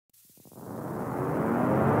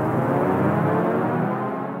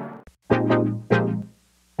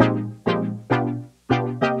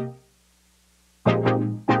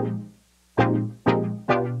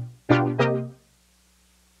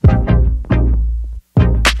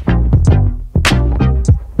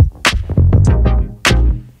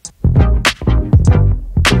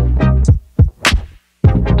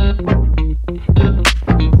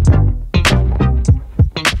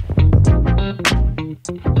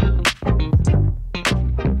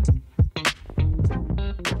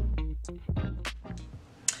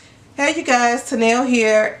Hey you guys, Tenell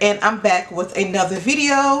here, and I'm back with another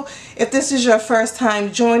video. If this is your first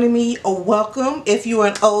time joining me, welcome. If you're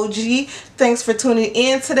an OG, thanks for tuning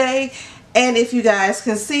in today. And if you guys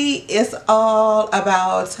can see, it's all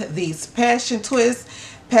about these passion twists.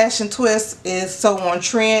 Passion twist is so on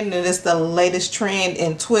trend, and it's the latest trend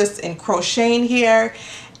in twists and crocheting here.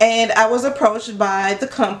 And I was approached by the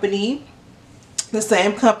company, the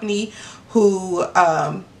same company who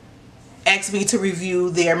asked me to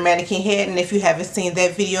review their mannequin head, and if you haven't seen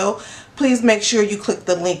that video, please make sure you click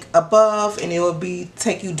the link above and it will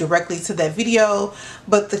take you directly to that video.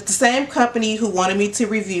 But the same company who wanted me to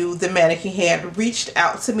review the mannequin head reached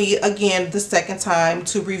out to me again the second time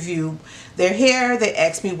to review their hair. They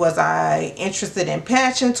asked me, was I interested in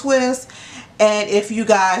passion twists? And if you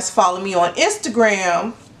guys follow me on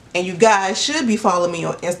Instagram, and you guys should be following me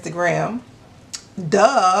on Instagram,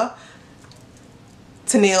 duh,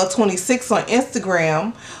 Tenell26 on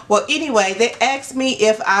Instagram. Well, anyway, they asked me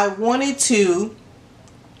if I wanted to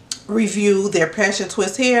review their passion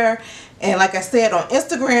twist hair, and like I said on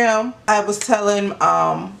Instagram, I was telling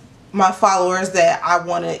my followers that I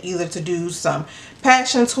wanted either to do some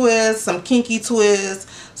passion twists, some kinky twists,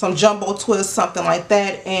 some jumbo twists, something like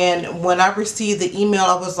that. And when I received the email,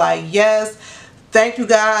 I was like, yes, thank you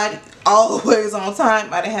God, always on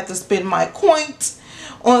time. I didn't have to spend my coins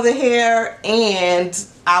on the hair, and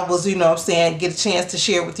I was, you know what I'm saying, get a chance to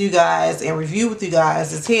share with you guys and review with you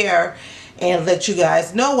guys this hair and let you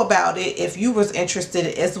guys know about it if you was interested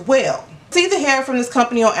as well. See the hair from this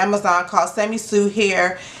company on Amazon called Saimisu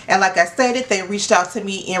hair, and like I said, they reached out to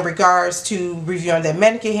me in regards to reviewing their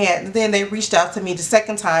mannequin head, and then they reached out to me the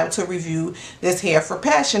second time to review this hair for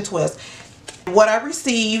passion twist. What I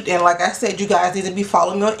received, and like I said, you guys need to be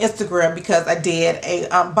following me on Instagram because I did a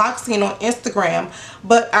unboxing on Instagram,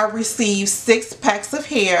 but I received 6 packs of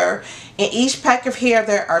hair. In each pack of hair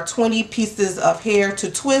there are 20 pieces of hair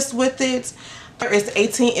to twist with it. It's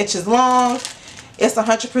 18 inches long. It's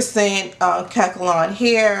 100% Kakalon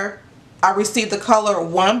hair. I received the color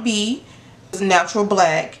 1B. It's natural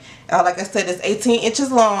black. Like I said, it's 18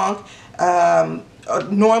 inches long.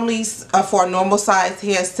 Normally for a normal size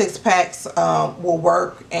hair, 6 packs will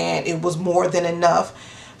work, and it was more than enough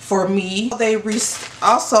for me. They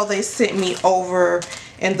sent me over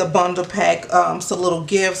in the bundle pack some little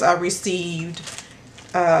gifts. I received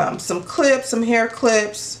some clips, some hair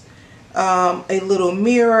clips, a little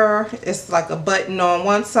mirror. It's like a button on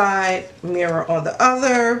one side, mirror on the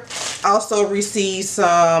other. I also received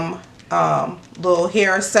some little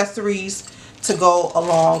hair accessories to go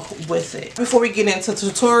along with it. Before we get into the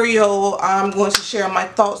tutorial, I'm going to share my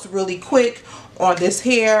thoughts really quick on this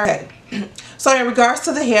hair. Okay. So in regards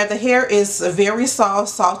to the hair is very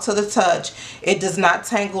soft to the touch. It does not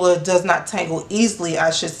tangle, it does not tangle easily,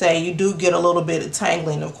 I should say. You do get a little bit of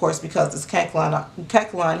tangling, of course, because it's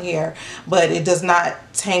Kakalon hair, but it does not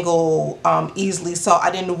tangle easily, so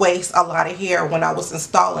I didn't waste a lot of hair when I was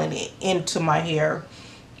installing it into my hair.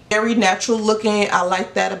 Very natural looking. I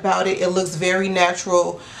like that about it. It looks very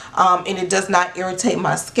natural, and it does not irritate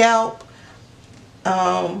my scalp.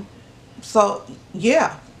 So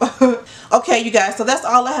yeah. Okay you guys, so that's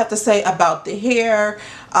all I have to say about the hair.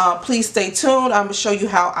 Please stay tuned. I'm going to show you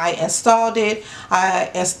how I installed it.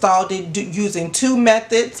 I installed it using 2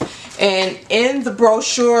 methods, and in the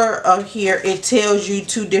brochure of here it tells you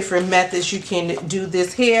 2 different methods you can do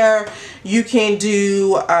this hair. You can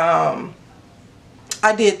do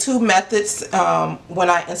I did 2 methods when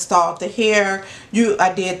I installed the hair.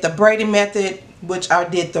 I did the braiding method, which I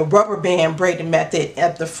did the rubber band braiding method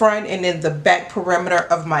at the front and in the back perimeter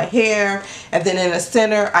of my hair, and then in the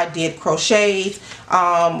center I did crochets.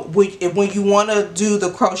 When you want to do the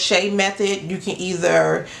crochet method, you can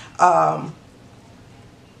either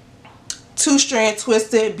 2-strand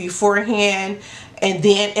twist it beforehand and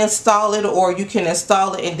then install it, or you can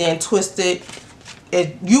install it and then twist it.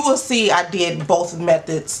 You will see I did both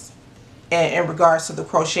methods in regards to the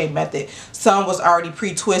crochet method. Some was already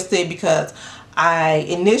pre-twisted because I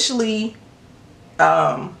initially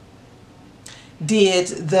did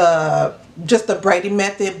just the braiding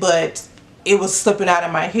method, but it was slipping out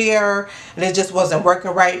of my hair and it just wasn't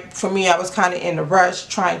working right for me. I was kind of in a rush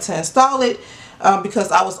trying to install it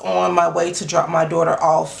because I was on my way to drop my daughter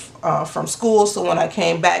off from school. So when I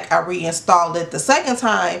came back, I reinstalled it the second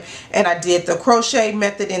time, and I did the crochet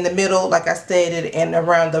method in the middle, like I stated, and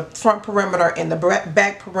around the front perimeter and the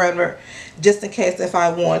back perimeter, just in case if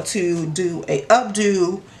I want to do a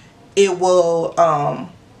updo, it will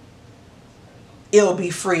it'll be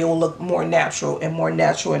free. It will look more natural, and more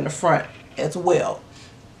natural in the front as well.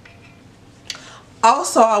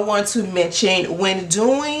 Also, I want to mention when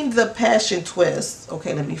doing the passion twist,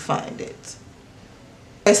 okay, let me find it.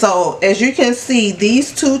 And so as you can see,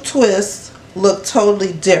 these two twists look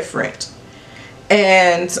totally different.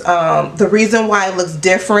 And the reason why it looks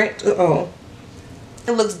different,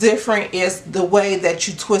 it looks different is the way that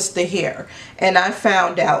you twist the hair. And I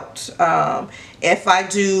found out if I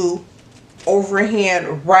do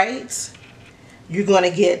overhand right, you're going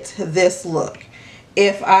to get this look.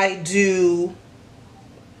 If I do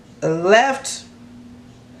left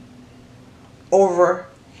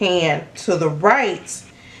overhand to the right,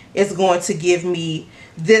 it's going to give me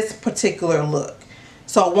this particular look.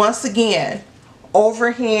 So once again,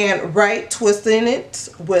 overhand right, twisting it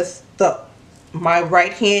with my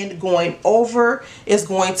right hand going over is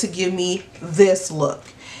going to give me this look.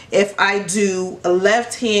 If I do a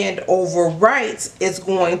left hand over right, it's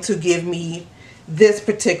going to give me this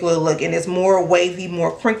particular look, and it's more wavy,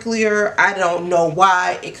 more crinklier. I don't know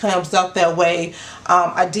why it comes out that way.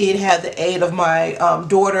 I did have the aid of my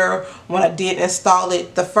daughter when I did install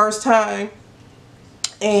it the first time,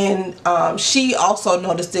 and she also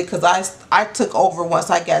noticed it because I took over once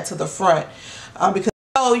I got to the front.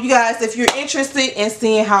 So you guys, if you're interested in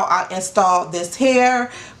seeing how I install this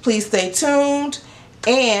hair, please stay tuned.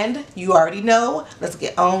 And you already know, let's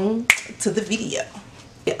get on to the video.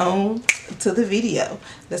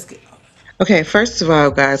 Let's get on. Okay, first of all,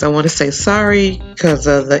 guys, I want to say sorry because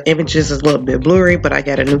the images is a little bit blurry, but I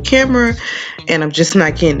got a new camera and I'm just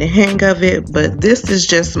not getting the hang of it. But this is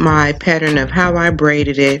just my pattern of how I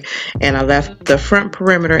braided it, and I left the front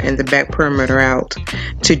perimeter and the back perimeter out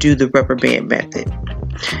to do the rubber band method.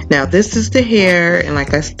 Now this is the hair, and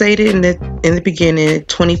like I stated in the beginning,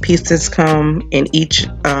 20 pieces come in each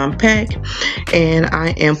pack, and I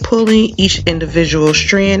am pulling each individual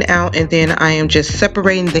strand out, and then I am just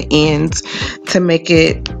separating the ends to make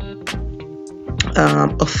it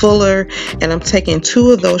a fuller, and I'm taking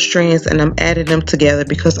 2 of those strands and I'm adding them together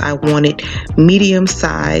because I wanted medium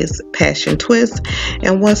size passion twist.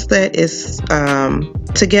 And once that is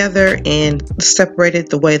together and separated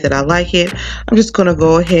the way that I like it, I'm just going to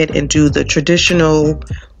go ahead and do the traditional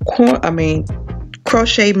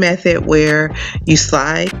crochet method where you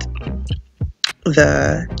slide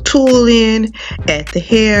the tool in at the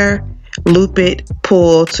hair, loop it,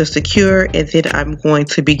 pull to secure, and then I'm going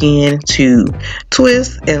to begin to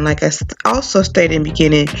twist. And like I also stated in the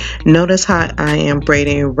beginning, notice how I am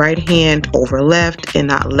braiding right hand over left and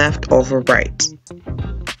not left over right.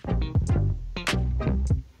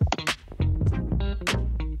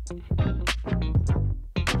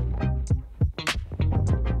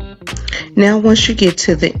 Now once you get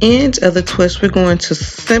to the end of the twist, we're going to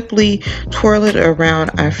simply twirl it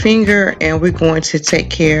around our finger, and we're going to take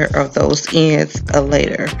care of those ends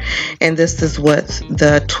later. And this is what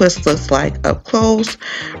the twist looks like up close,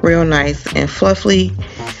 real nice and fluffy.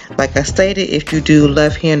 Like I stated, if you do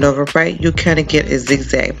left hand over right, you kind of get a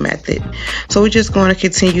zigzag method. So we're just going to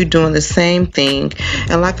continue doing the same thing.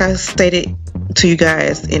 And like I stated to you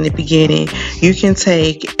guys in the beginning, you can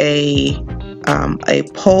take a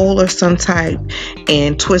pole or some type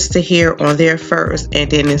and twist the hair on there first and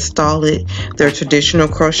then install it the traditional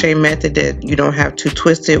crochet method that you don't have to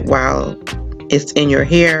twist it while it's in your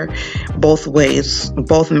hair. Both ways,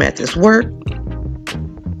 both methods work,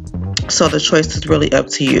 so the choice is really up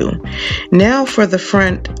to you. Now for the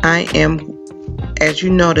front, as you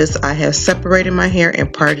notice, I have separated my hair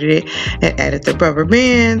and parted it and added the rubber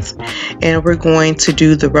bands, and we're going to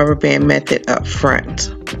do the rubber band method up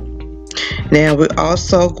front. Now we're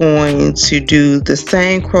also going to do the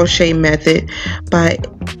same crochet method by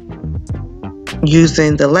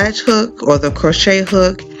using the latch hook or the crochet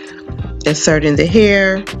hook, inserting the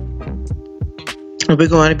hair. We're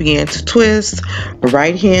going to begin to twist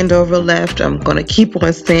right hand over left. I'm going to keep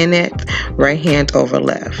on saying that, right hand over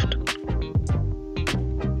left.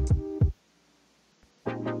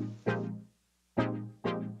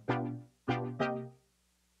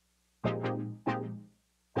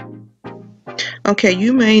 Okay,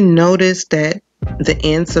 you may notice that the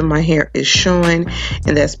ends of my hair is showing,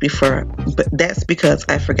 and that's because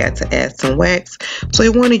I forgot to add some wax. So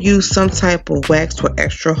you want to use some type of wax with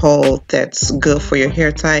extra hold that's good for your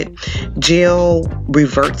hair type. Gel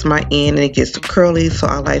reverts my end and it gets curly, so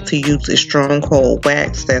I like to use a strong hold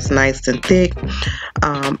wax that's nice and thick.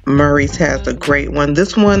 Murray's has a great one.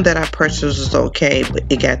 This one that I purchased is okay, but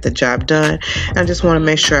it got the job done. I just want to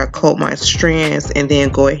make sure I coat my strands and then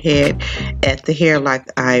go ahead at the hair like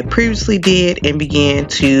I previously did and begin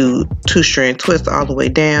to 2-strand twist all the way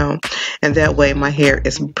down, and that way my hair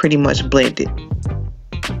is pretty much blended.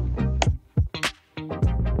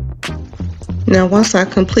 Now once I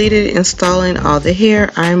completed installing all the hair,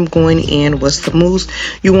 I'm going in with the mousse.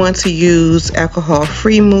 You want to use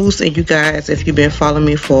alcohol-free mousse, and you guys, if you've been following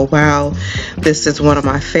me for a while, this is one of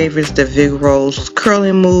my favorites, the Vigorol's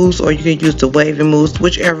curling mousse, or you can use the wavy mousse,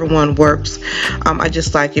 whichever one works. I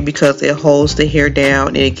just like it because it holds the hair down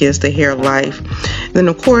and it gives the hair life. Then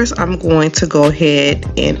of course I'm going to go ahead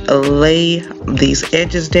and lay these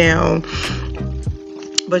edges down.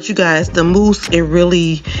 But you guys, the mousse, it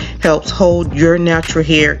really helps hold your natural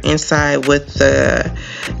hair inside with the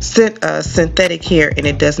synthetic hair, and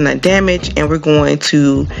it does not damage. And we're going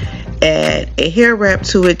to add a hair wrap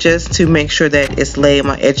to it just to make sure that it's laid,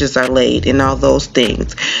 my edges are laid, and all those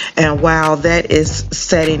things. And while that is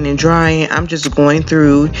setting and drying, I'm just going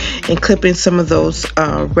through and clipping some of those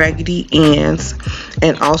raggedy ends,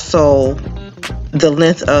 and also the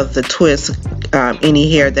length of the twist, any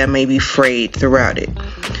hair that may be frayed throughout it.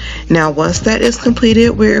 Now once that is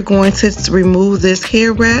completed, we're going to remove this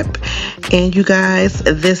hair wrap, and you guys,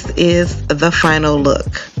 this is the final look.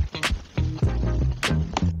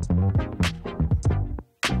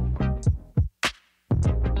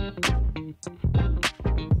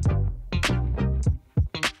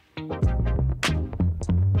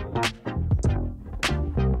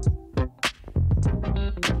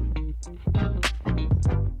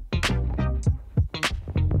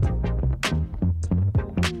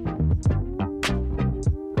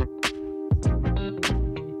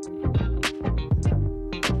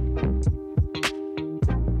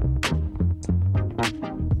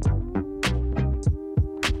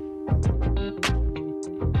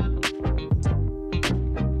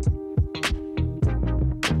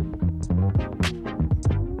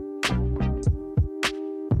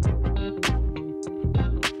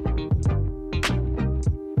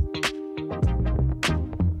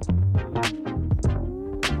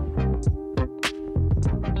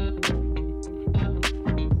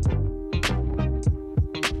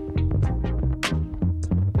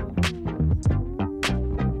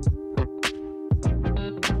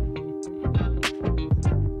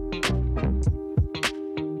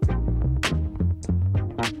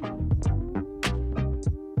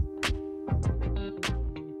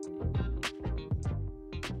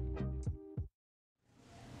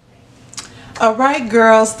 Alright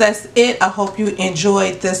girls, that's it. I hope you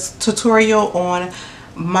enjoyed this tutorial on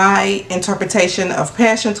my interpretation of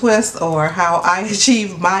passion twist, or how I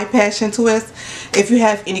achieve my passion twist. If you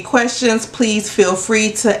have any questions, please feel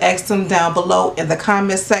free to ask them down below in the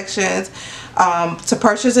comment sections. To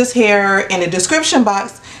purchase this hair, in the description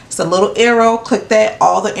box, it's a little arrow, click that.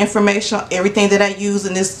 All the information, everything that I use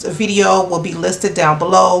in this video will be listed down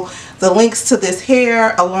below. The links to this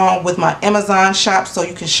hair along with my Amazon shop, so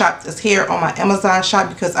you can shop this hair on my Amazon shop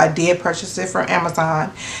because I did purchase it from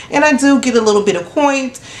Amazon. And I do get a little bit of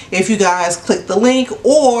coins if you guys click the link,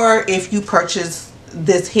 or if you purchase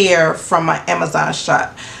this hair from my Amazon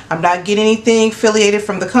shop. I'm not getting anything affiliated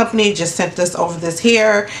from the company, just sent this over this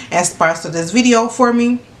hair and sponsored this video for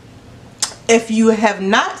me. If you have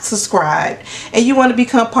not subscribed and you want to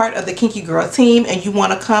become part of the Kinky Girl team, and you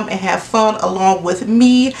want to come and have fun along with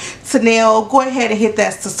me, Tenell, go ahead and hit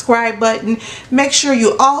that subscribe button. Make sure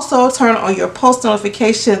you also turn on your post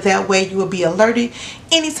notification. That way you will be alerted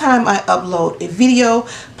anytime I upload a video.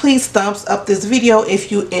 Please thumbs up this video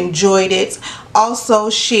if you enjoyed it. Also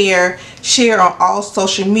share on all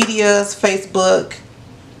social medias, Facebook,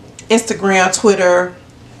 Instagram, Twitter,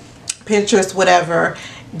 Pinterest, whatever.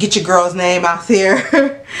 Get your girl's name out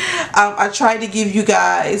there. I try to give you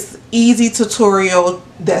guys easy tutorial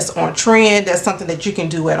that's on trend, that's something that you can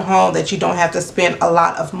do at home, that you don't have to spend a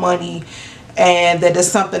lot of money, and that is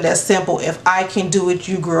something that's simple. If I can do it,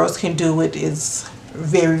 you girls can do it. It's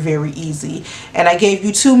very, very easy. And I gave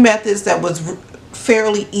you two methods that was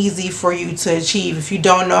fairly easy for you to achieve. If you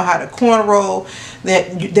don't know how to cornrow,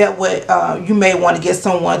 you may want to get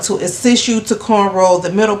someone to assist you to cornrow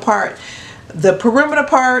the middle part. The perimeter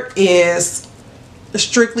part is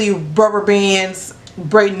strictly rubber bands,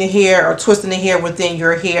 braiding the hair or twisting the hair within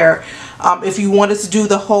your hair. If you wanted to do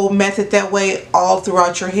the whole method that way all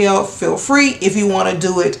throughout your hair, feel free. If you want to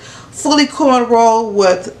do it fully cornrow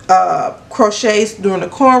with crochets during the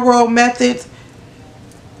cornrow method,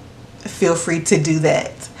 feel free to do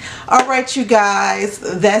that. Alright you guys,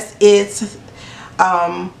 that's it.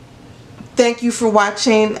 Thank you for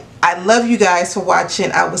watching. I love you guys for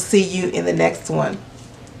watching. I will see you in the next one.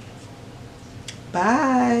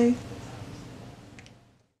 Bye.